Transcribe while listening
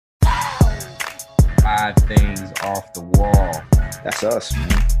five things off the wall. That's us, man.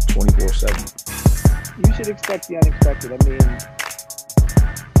 24/7. You should expect the unexpected. I mean,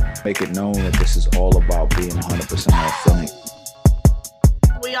 make it known that this is all about being 100% authentic.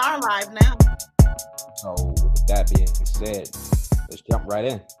 We are live now. So with that being said, let's jump right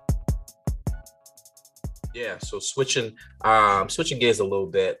in. Yeah, so switching gears a little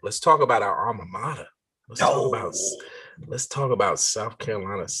bit. Let's talk about our alma mater. Let's talk about South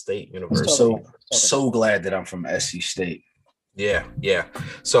Carolina State University. So glad that I'm from SC State. Yeah.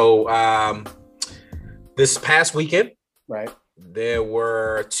 So this past weekend, right, there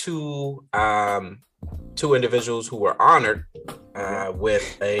were two individuals who were honored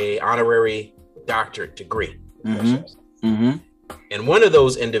with a honorary doctorate degree. And one of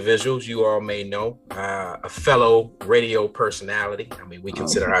those individuals, you all may know, a fellow radio personality. I mean, we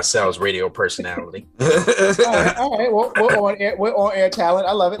consider ourselves radio personality. all right. Well, we're on air talent.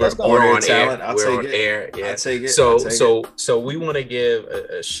 I love it. Let's go. We're on talent. air. We're on air. Yeah. I'll take it. So we want to give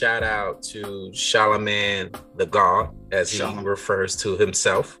a shout out to Charlamagne the God, as he refers to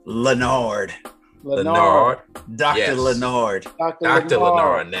himself. Leonard. Dr. Yes. Leonard. Dr.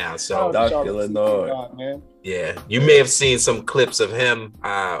 Leonard now. So Dr. Leonard. Man. Yeah, you may have seen some clips of him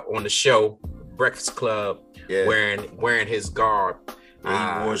on the show Breakfast Club wearing his garb. He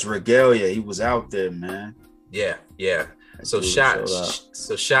wore his regalia. He was out there, man. Yeah. So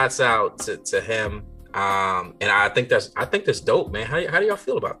shouts out to him. And I think that's dope, man. How do y'all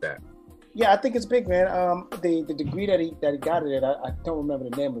feel about that? Yeah, I think it's big, man. The degree that he got it at, I don't remember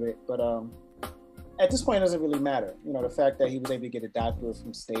the name of it, but at this point it doesn't really matter. You know, the fact that he was able to get a doctorate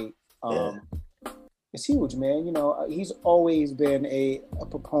from state. It's huge, man. You know, he's always been a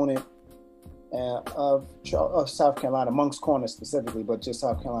proponent of South Carolina, Moncks Corner specifically, but just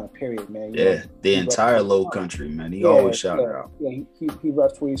South Carolina, period, man. You know, the entire Low Country, man. He always shouted out. Yeah, he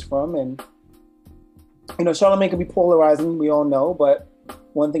reps where he's from, and you know, Charlamagne can be polarizing, we all know, but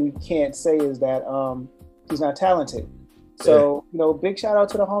one thing you can't say is that he's not talented. So, you know, big shout out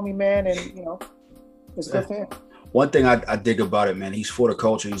to the homie, man, and you know, it's good for him. One thing I dig about it, man, he's for the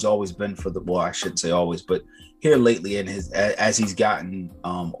culture. He's always been for the, well, I shouldn't say always, but here lately as he's gotten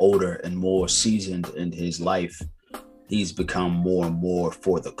older and more seasoned in his life, he's become more and more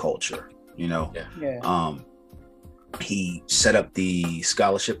for the culture, you know? Yeah. He set up the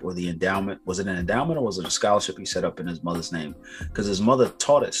scholarship or the endowment. Was it an endowment or was it a scholarship he set up in his mother's name? Because his mother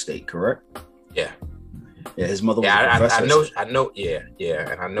taught at State, correct? Yeah. Yeah, his mother was a professor. I know.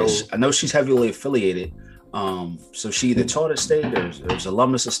 And I know she's heavily affiliated. So she either taught at State or was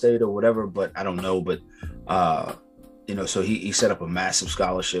alumnus of State or whatever, but I don't know. But you know, so he set up a massive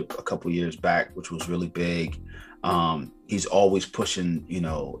scholarship a couple years back, which was really big. He's always pushing, you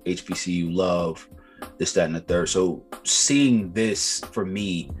know, HBCU love, this, that, and the third. So seeing this for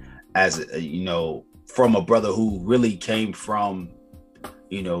me as you know, from a brother who really came from,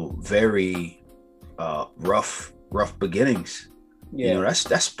 you know, very rough beginnings. Yeah. You know,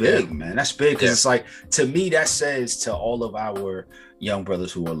 that's big, man. That's big because it's like, to me, that says to all of our young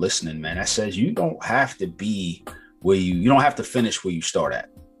brothers who are listening, man, that says you don't have to be where you don't have to finish where you start at.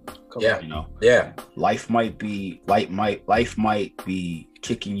 Yeah. You know? Yeah. Life might be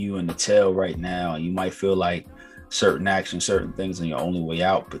kicking you in the tail right now. And you might feel like certain actions, certain things are your only way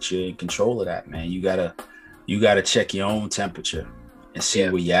out, but you're in control of that, man. You gotta check your own temperature and see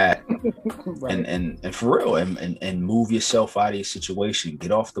where you're at. Right. and for real, and move yourself out of your situation.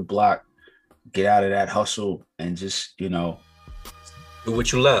 Get off the block, get out of that hustle, and just, you know, do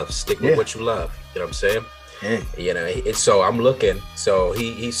what you love. Stick with what you love. You know what I'm saying? Yeah. You know, so I'm looking. So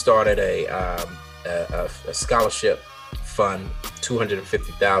he started a scholarship fund,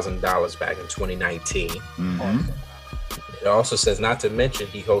 $250,000 back in 2019. Mm-hmm. It also says, not to mention,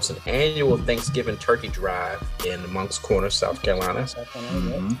 he hosts an annual Thanksgiving turkey drive in Moncks Corner, South Carolina.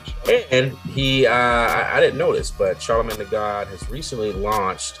 Mm-hmm. And he, I didn't know this, but Charlamagne the God has recently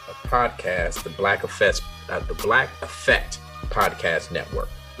launched a podcast, the Black Effect Podcast Network.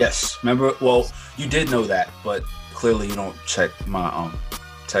 Yes. Remember, well, you did know that, but clearly you don't check my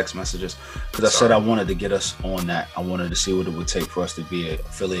text messages, because I said I wanted to get us on that. I wanted to see what it would take for us to be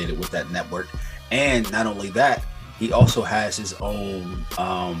affiliated with that network. And not only that, he also has his own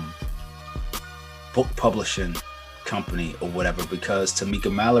book publishing company or whatever, because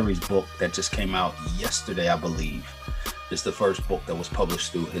Tamika Mallory's book that just came out yesterday, I believe, is the first book that was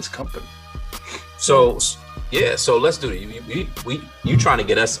published through his company. So let's do it. You trying to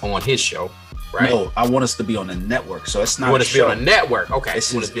get us on his show, right? No, I want us to be on the network. So it's not. You want us to be on a network? Okay,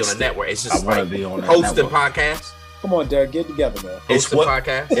 It's you want us to be on a network. It's just I want like to be on a hosting network. podcasts. Come on, Derek, get together, man. It's Hosting what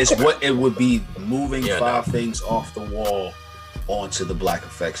podcast. It's what it would be, moving Yeah, five things off the wall onto the Black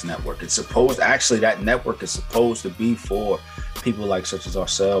Effects Network. It's actually that network is supposed to be for people like such as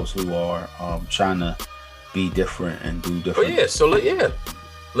ourselves who are trying to be different and do different. Oh yeah, so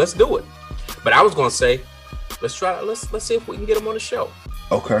let's do it. But I was gonna say, let's see if we can get him on the show.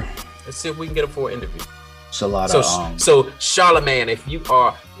 Okay. Let's see if we can get him for an interview. It's a lot So of so Charlamagne, if you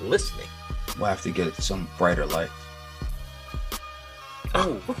are listening, we'll have to get some brighter light.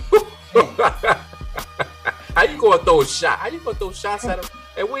 Oh, how you gonna throw a shot? How you gonna throw shots at him?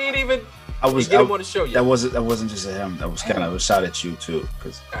 And we ain't even get him on the show yet. That wasn't just at him. That was kind of a shot at you too,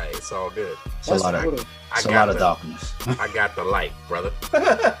 because Hey, it's all good. it's a lot of darkness. I got the light, brother.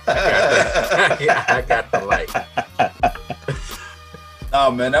 I got the light. Oh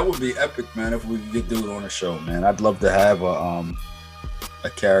man, that would be epic, man. If we could get dude on the show, man, I'd love to have a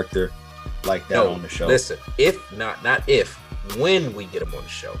character like that on the show. Listen, when we get him on the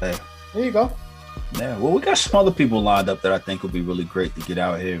show. Hey. there you go. Yeah, well, we got some other people lined up that I think would be really great to get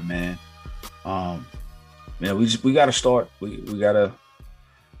out here, man. We got to start. We got to,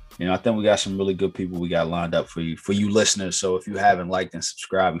 I think we got some really good people we got lined up for you listeners. So if you haven't liked and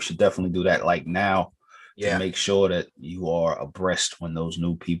subscribed, you should definitely do that like now. Yeah. To make sure that you are abreast when those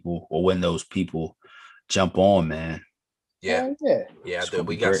new people or when those people jump on, man. Yeah. Yeah. Dude,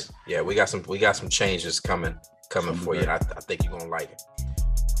 we got some changes coming for you. I think you're gonna like it.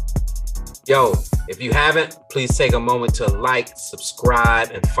 Yo, if you haven't, please take a moment to like,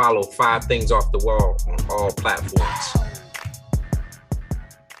 subscribe, and follow 5 Things Off the Wall on all platforms.